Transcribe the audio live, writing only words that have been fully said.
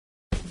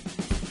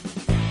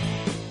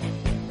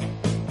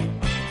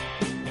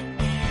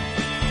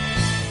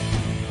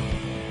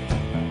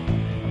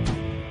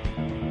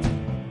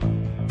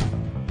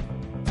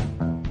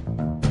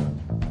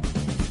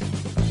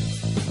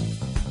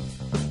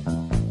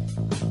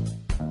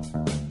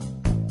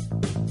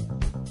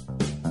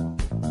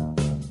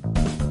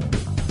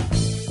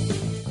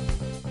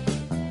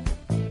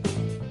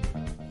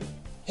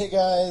Hey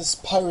guys,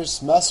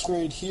 Pirates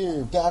Masquerade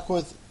here, back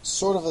with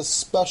sort of a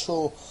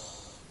special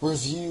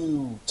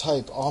review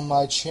type on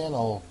my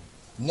channel.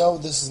 No,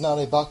 this is not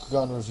a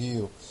Bakugan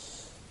review,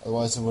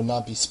 otherwise it would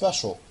not be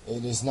special.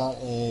 It is not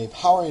a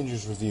Power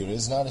Rangers review, it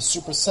is not a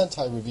Super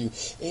Sentai review,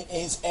 it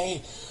is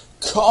a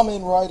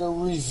Kamen Rider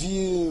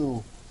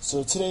review.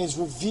 So today's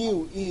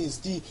review is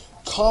the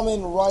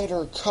Kamen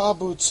Rider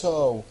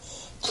Kabuto,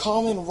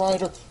 Kamen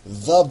Rider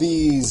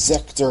TheBee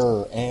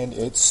Zector, and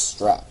its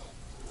strap.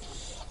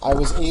 I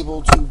was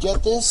able to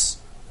get this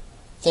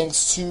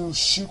thanks to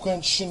Shuken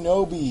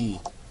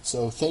Shinobi.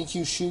 So thank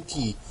you,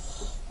 Shuki.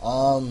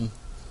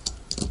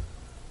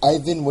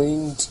 I've been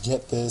waiting to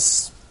get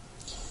this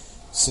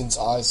since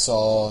I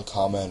saw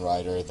Kamen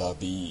Rider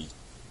TheBee,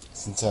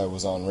 since I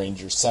was on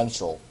Ranger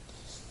Central.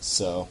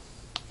 So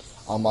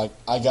I'm like,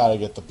 I gotta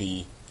get the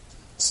B.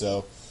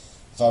 So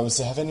if I was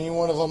to have any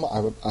one of them,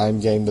 I'm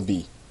getting the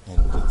B.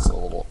 And it's a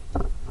little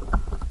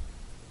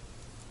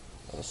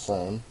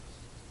firm.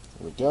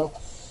 There we go.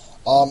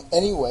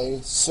 Anyway,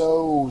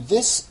 so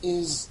this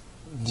is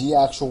the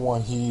actual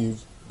one he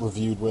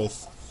reviewed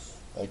with,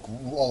 like, a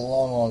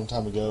long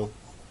time ago.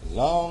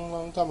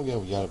 Long time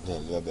ago.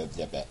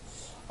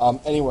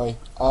 Anyway,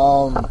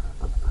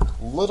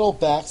 little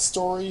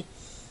backstory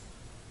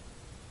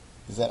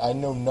is that I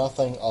know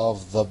nothing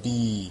of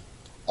TheBee.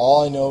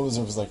 All I know is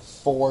there was like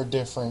 4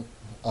 different,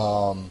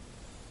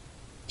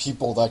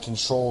 people that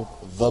control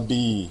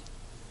TheBee.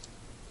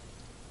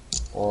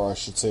 Or I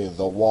should say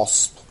the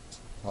Wasp.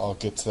 I'll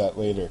get to that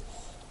later.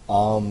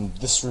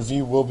 This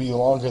review will be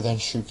longer than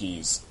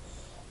Shuki's,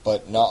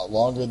 but not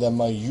longer than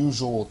my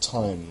usual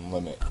time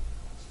limit.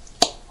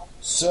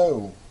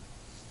 So,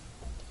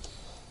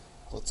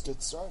 let's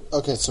get started.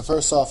 Okay, so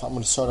first off, I'm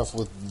going to start off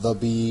with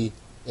TheBee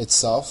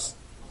itself.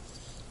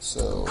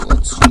 So,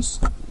 let's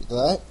just do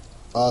that.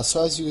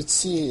 So as you can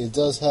see, it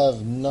does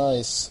have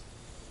nice,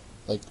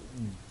 like,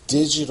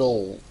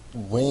 digital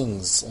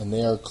wings, and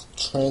they are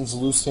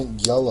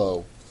translucent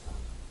yellow.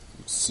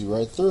 See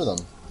right through them.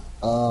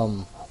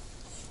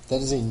 That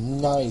is a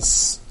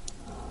nice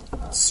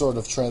sort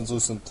of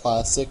translucent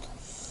plastic.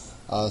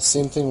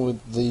 Same thing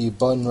with the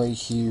button right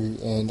here,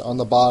 and on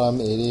the bottom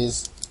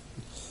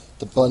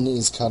the button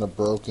is kind of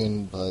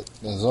broken, but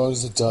as long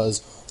as it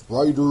does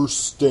Rider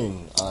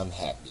Sting, I'm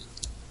happy.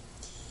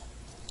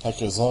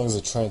 Heck, as long as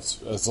it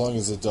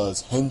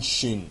does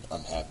Henshin,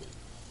 I'm happy.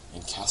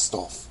 And Cast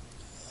Off.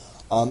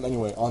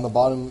 Anyway, on the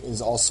bottom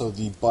is also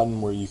the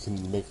button where you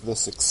can make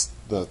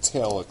the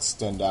tail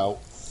extend out.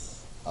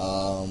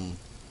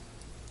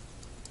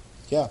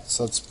 Yeah,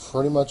 so that's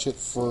pretty much it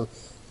for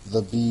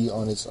TheBee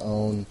on its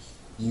own.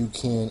 You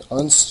can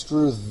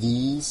unscrew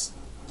this,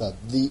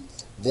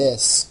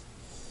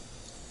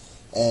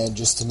 and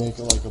just to make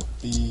it like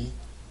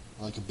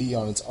a bee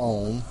on its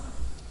own.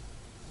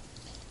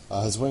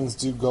 His wings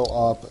do go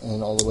up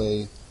and all the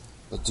way,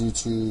 but due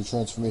to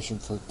transformation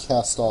for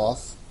Cast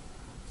Off.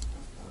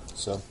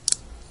 So,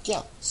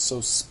 yeah.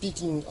 So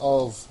speaking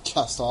of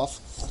Cast Off,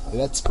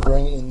 let's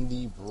bring in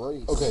the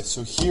brace. Okay,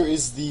 so here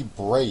is the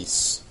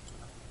brace.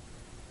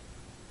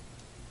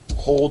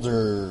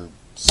 Holder,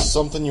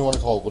 something you want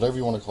to call it, whatever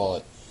you want to call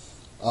it.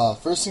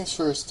 First things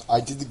first,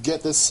 I did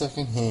get this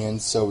second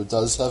hand, so it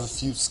does have a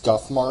few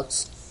scuff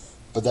marks,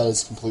 but that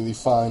is completely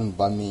fine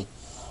by me.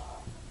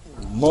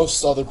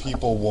 Most other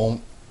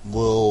people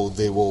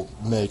they will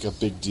make a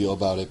big deal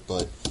about it,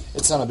 but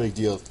it's not a big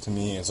deal to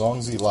me as long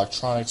as the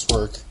electronics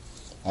work.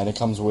 And it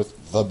comes with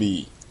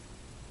TheBee.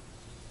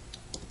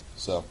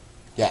 So,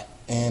 yeah.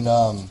 And,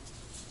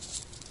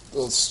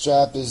 the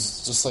strap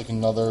is just like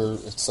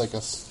it's like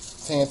a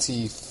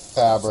fancy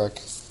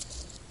fabric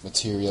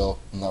material.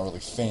 Not really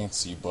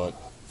fancy, but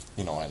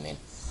you know what I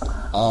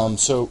mean.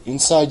 So,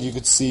 inside you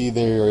could see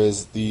there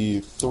is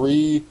the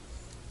 3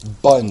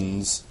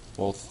 buttons,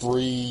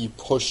 3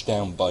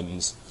 push-down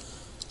buttons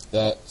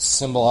that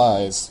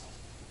symbolize,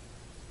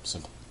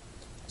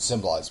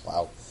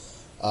 wow.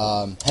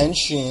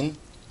 Henshin,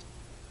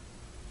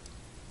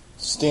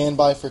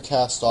 standby for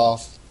Cast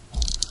Off.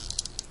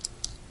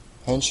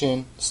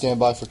 Henshin,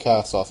 standby for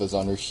Cast Off is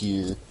under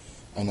here,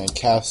 and then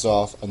Cast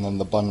Off, and then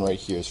the button right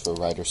here is for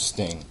Rider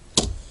Sting.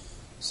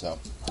 So,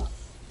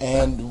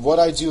 and what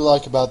I do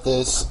like about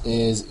this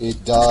is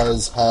it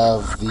does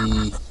have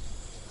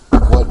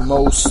what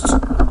most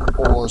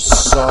or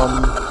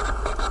some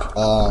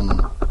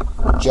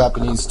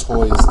Japanese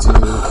toys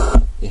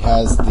do. It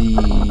has the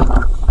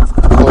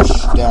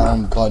push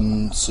down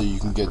button so you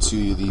can get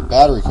to the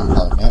battery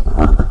compartment.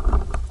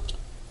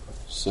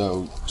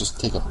 So just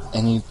take up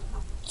any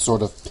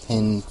sort of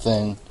pin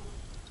thing,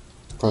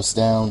 press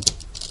down,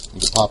 you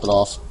can pop it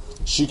off.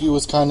 Shuki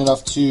was kind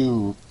enough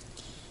to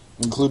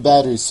include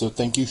batteries, so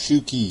thank you,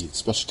 Shuki,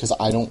 especially because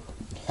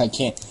I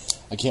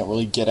can't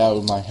really get out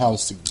of my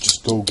house to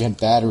just go get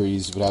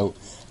batteries without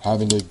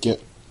having to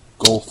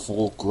go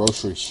full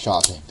grocery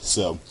shopping.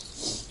 So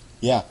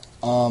yeah,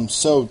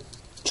 so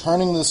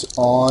turning this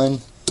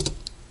on,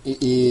 it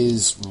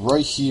is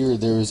right here.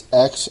 There's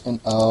X and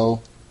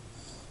O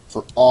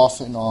for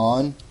off and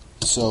on.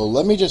 So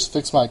let me just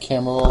fix my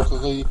camera real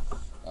quickly.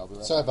 I'll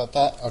Sorry about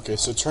that. Okay,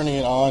 so turning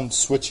it on,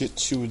 switch it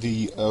to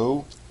the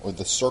O, or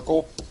the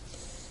circle.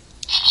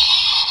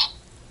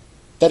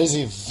 That is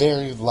a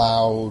very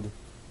loud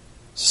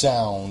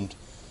sound,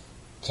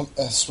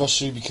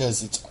 especially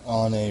because it's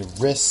on a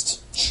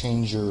wrist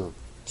changer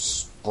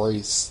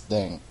brace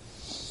thing.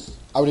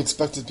 I would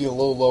expect it to be a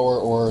little lower,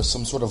 or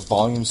some sort of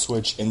volume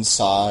switch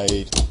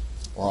inside,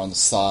 or on the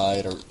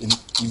side, or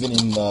even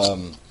in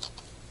the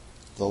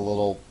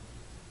little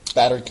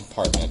battery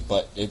compartment,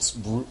 but it's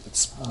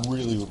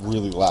really,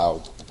 really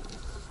loud.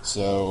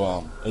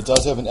 So it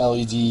does have an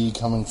LED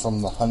coming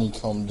from the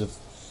honeycomb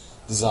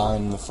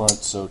design in the front,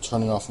 so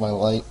turning off my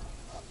light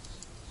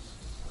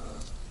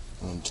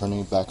and turning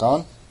it back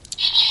on.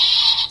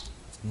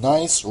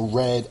 Nice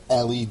red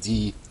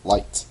LED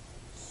light.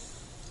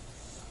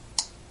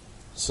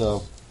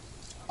 So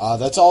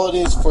that's all it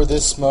is for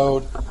this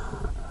mode.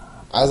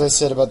 As I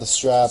said about the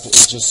strap, it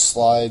just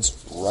slides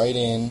right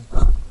in.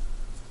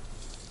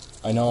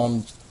 I know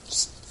I'm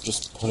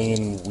just putting it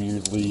in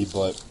weirdly,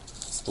 but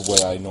it's the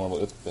way I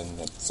normally and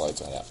it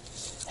slides right out.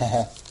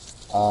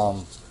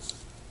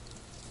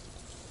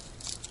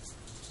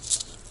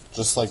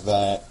 Just like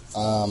that.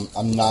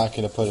 I'm not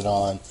going to put it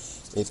on.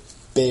 It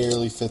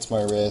barely fits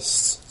my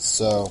wrist.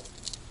 So,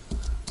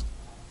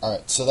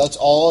 alright, so that's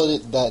all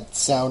that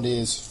sound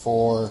is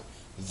for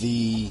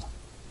the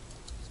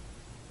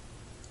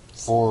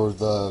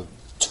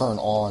turn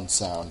on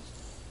sound,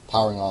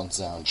 powering on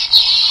sound.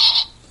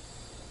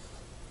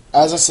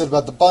 As I said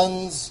about the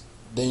buttons,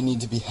 they need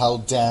to be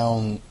held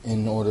down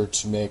in order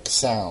to make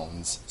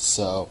sounds.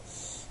 So,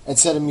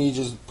 instead of me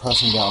just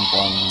pressing down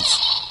buttons,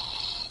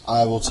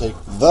 I will take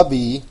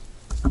TheBee,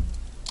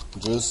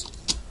 just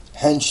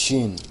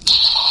henshin.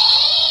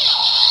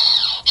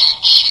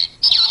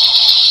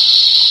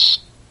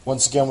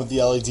 Once again with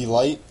the LED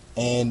light,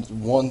 and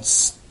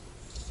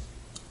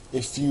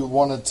if you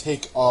want to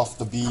take off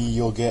TheBee,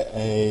 you'll get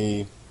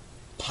a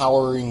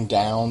powering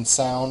down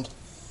sound,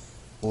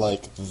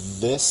 like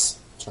this.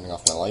 Turning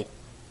off my light.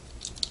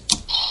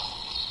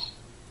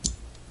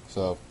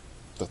 So,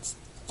 that's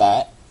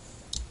that.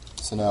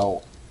 So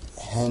now,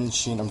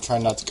 henshin, I'm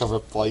trying not to cover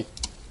up the light.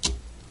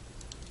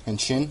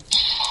 Henshin.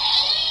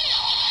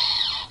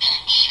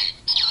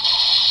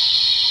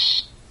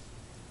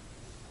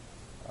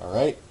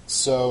 Alright,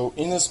 so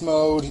in this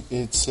mode,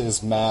 it's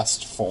his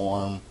masked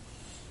form,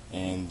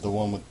 and the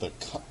one with the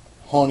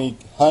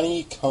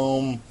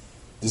honeycomb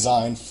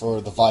design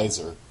for the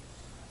visor.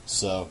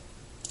 So,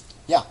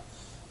 yeah.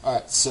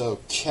 Alright,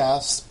 so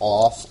cast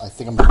off. I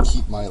think I'm going to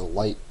keep my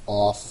light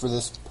off for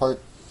this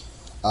part.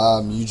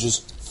 You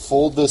just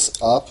fold this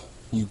up.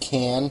 You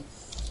can,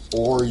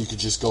 or you could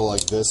just go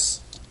like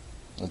this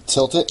and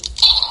tilt it.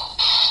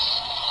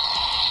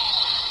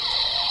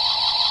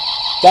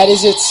 That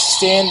is its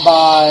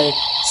standby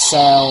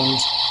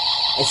sound.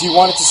 If you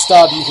want it to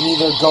stop, you can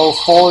either go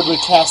forward with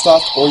cast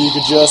off, or you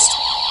could just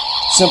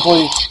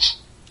simply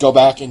go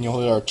back and you'll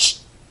hear a ch.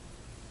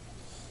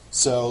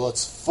 So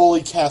let's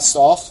fully cast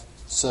off.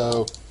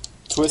 So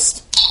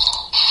twist,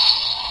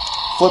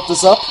 flip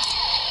this up.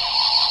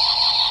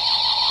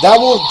 That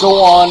will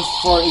go on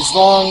for as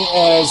long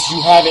as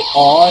you have it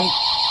on.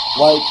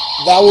 Like,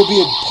 that will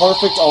be a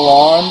perfect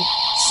alarm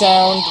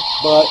sound,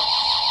 but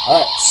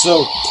alright,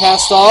 so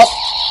cast off.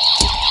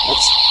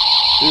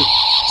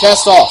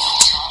 Cast off.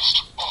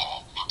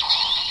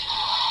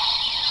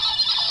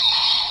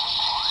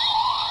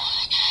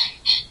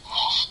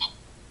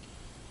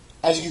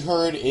 As you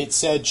heard, it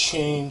said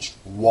change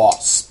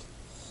wasp.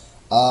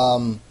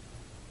 As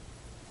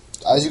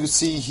you can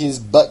see, his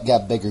butt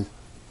got bigger.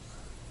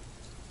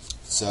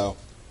 So,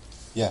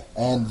 yeah.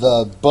 And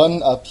the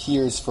button up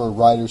here is for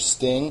Rider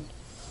Sting.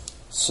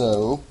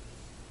 So,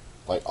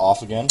 light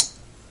off again.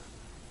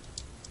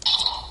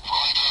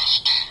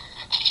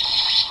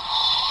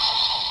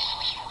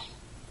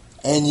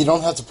 And you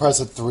don't have to press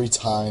it 3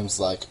 times,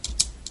 like.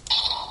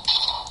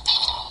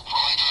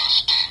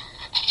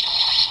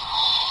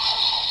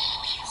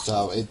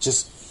 So, it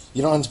just,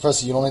 you don't have to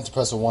press it, you only have to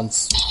press it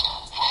once.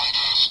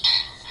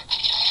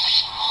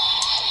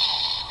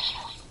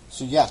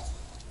 So, yeah.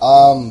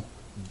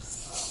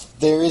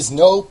 There is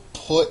no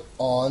put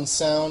on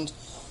sound,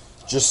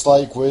 just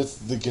like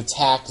with the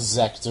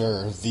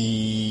Zector,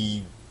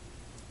 the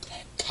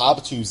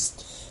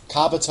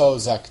Kabuto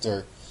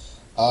Zector.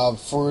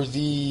 For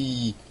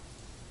the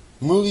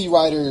movie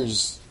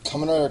writers,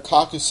 Kamen Rider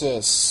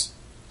Caucasus,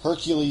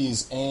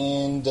 Hercules,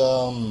 and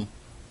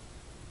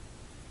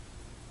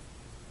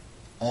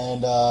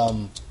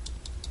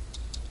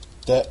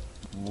that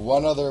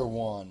one other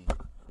one.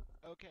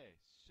 Okay,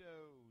 so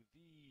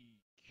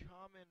the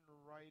Kamen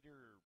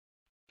Rider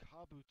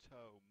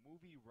Kabuto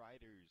movie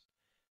writers,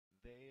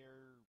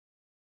 their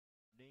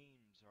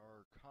names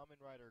are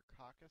Kamen Rider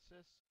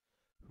Caucasus,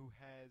 who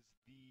has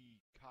the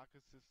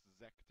Caucasus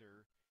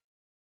Zector,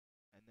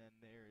 and then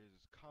there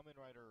is Kamen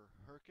Rider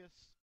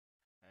Hercus,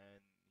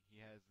 and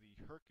he has the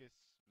Hercus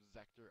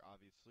Zector,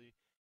 obviously,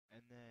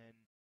 and then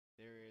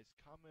there is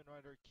Kamen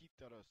Rider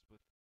Kitaros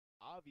with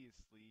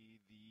obviously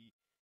the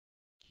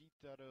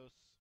Kitaros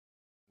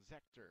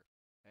Zector.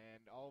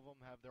 and all of them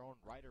have their own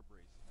rider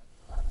brace.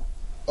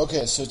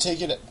 Okay, so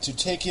to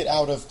take it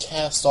out of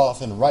cast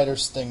off and rider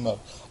sting mode,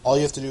 all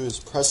you have to do is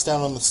press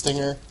down on the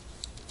stinger.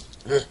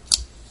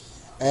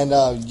 And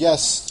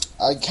yes,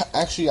 I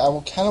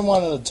kind of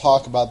wanted to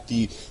talk about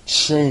the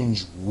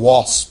change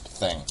wasp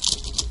thing.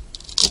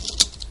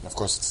 And of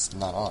course, it's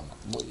not on.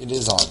 Well, it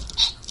is on.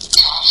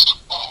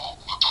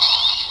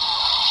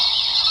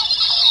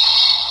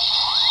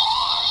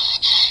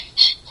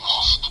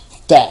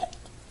 That.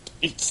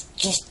 It's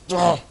just.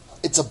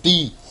 It's a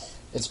bee.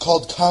 It's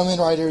called Kamen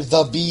Rider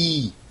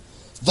TheBee.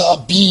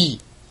 TheBee.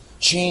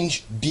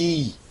 Change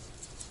bee.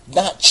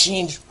 Not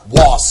change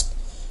wasp.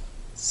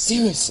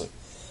 Seriously.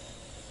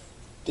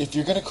 If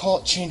you're gonna call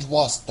it change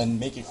wasp, then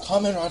make it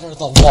Kamen Rider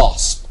the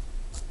Wasp.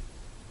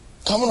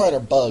 Kamen Rider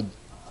Bug.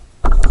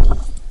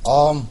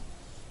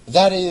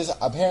 That is,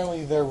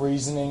 apparently their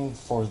reasoning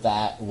for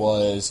that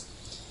was,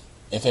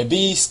 if a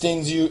bee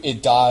stings you,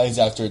 it dies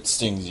after it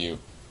stings you.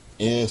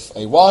 If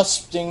a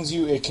wasp stings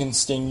you, it can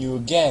sting you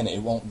again.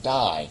 It won't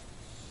die.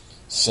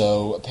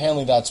 So,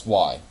 apparently that's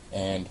why.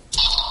 And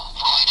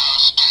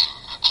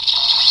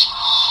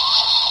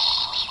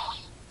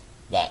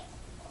that.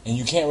 And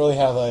you can't really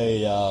have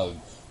a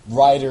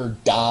rider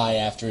die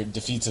after it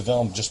defeats a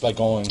villain just by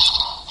going.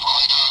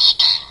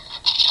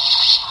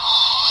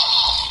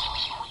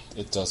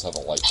 It does have a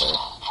light there.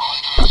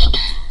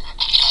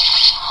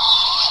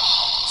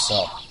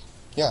 So,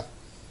 yeah.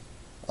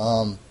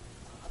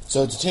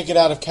 So to take it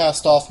out of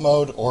cast off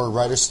mode or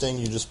rider sting,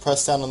 you just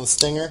press down on the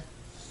stinger,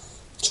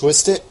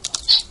 twist it,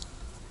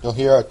 you'll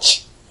hear a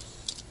ch.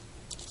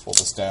 Pull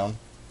this down.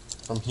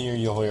 From here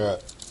you'll hear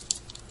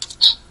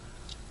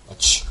a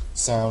ch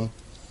sound.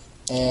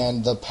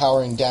 And the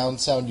powering down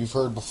sound you've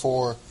heard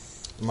before.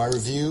 In my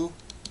review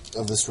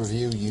of this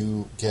review,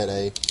 you get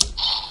a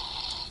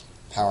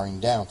powering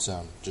down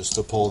sound just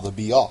to pull the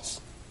bee off.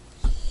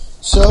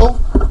 So,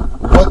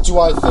 what do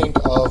I think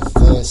of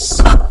this?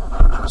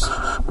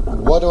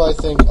 What do I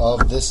think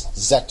of this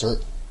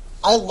Zector?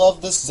 I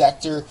love this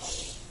Zector.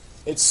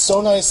 It's so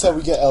nice that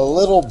we get a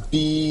little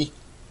bee.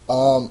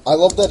 I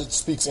love that it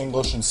speaks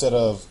English instead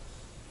of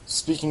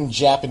speaking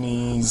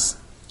Japanese.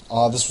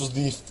 This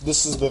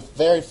is the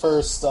very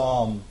first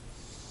Kamen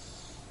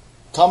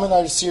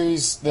Rider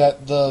series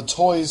that the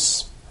toys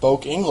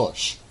spoke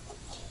English.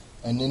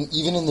 And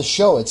even in the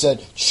show, it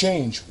said,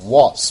 change,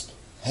 wasp,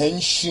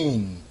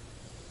 henshin,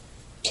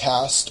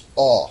 cast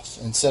off.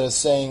 Instead of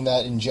saying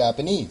that in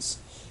Japanese,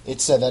 it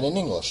said that in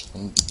English.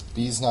 And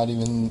B's not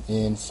even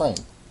in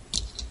frame.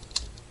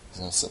 He's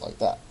going to sit like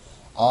that.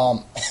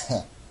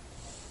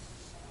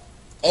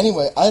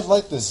 Anyway, I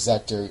like this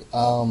Zector.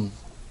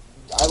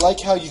 I like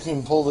how you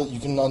can pull it,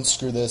 you can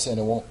unscrew this and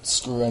it won't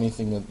screw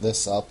anything of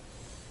this up.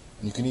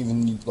 And you can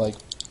even, like,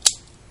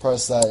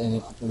 press that,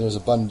 and there's a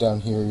button down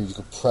here. You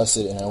can press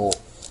it, and it will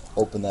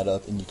open that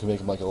up, and you can make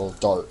them like a little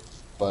dart.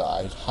 But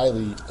I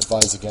highly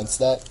advise against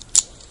that.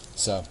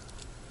 So,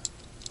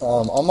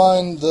 on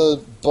mine,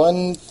 the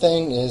button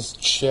thing is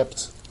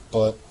chipped,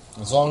 but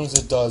as long as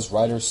it does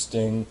rider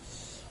sting,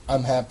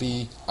 I'm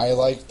happy. I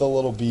like the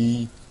little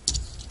bee.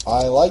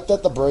 I like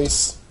that the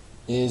brace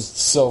is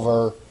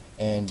silver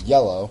and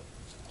yellow.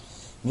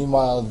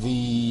 Meanwhile,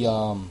 the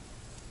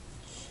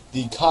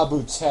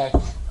Kabuto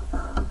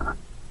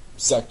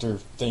Zector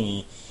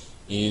thingy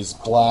is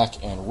black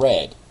and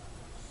red.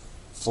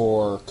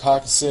 For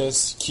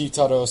Caucasus,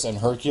 Kitaros, and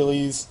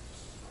Hercules,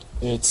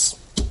 it's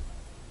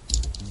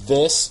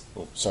this.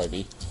 Oh, sorry,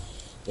 B.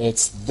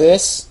 It's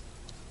this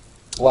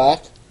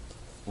black,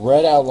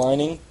 red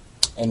outlining,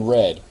 and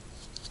red.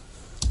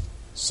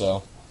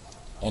 So,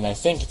 and I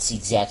think it's the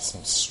exact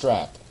same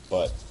strap,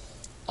 but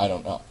I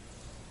don't know.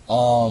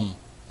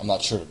 I'm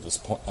not sure at this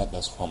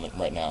moment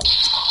right now.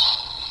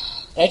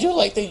 I do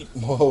like the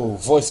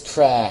voice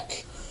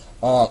crack.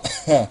 I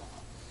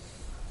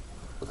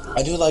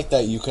do like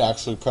that you could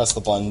actually press the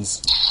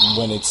buttons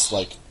when it's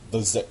like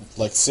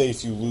say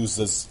if you lose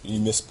this, you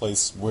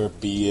misplace where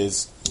B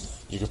is,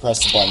 you can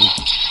press the button.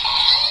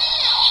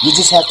 You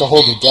just have to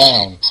hold it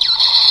down.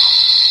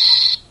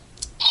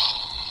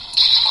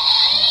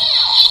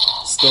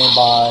 Stand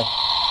by.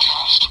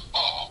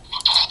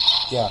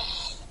 Yeah,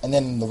 and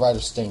then the rider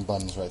sting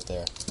button's right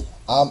there.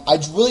 I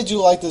really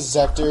do like this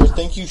Zector.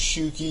 Thank you,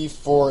 Shuki,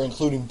 for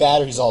including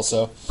batteries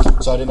also,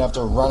 so I didn't have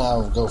to run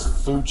out and go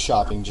food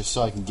shopping just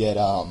so I can get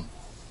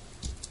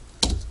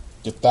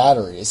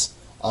batteries.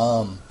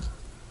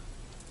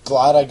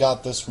 Glad I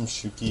got this from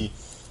Shuki.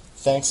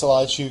 Thanks a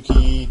lot,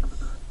 Shuki.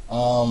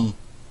 I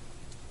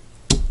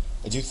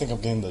do think I'm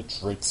getting the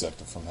Drake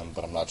Zector from him,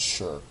 but I'm not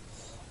sure.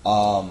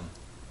 So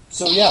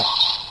yeah.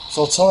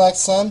 So until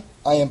next time,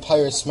 I am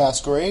Pirates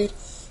Masquerade,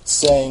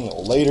 saying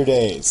later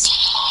days.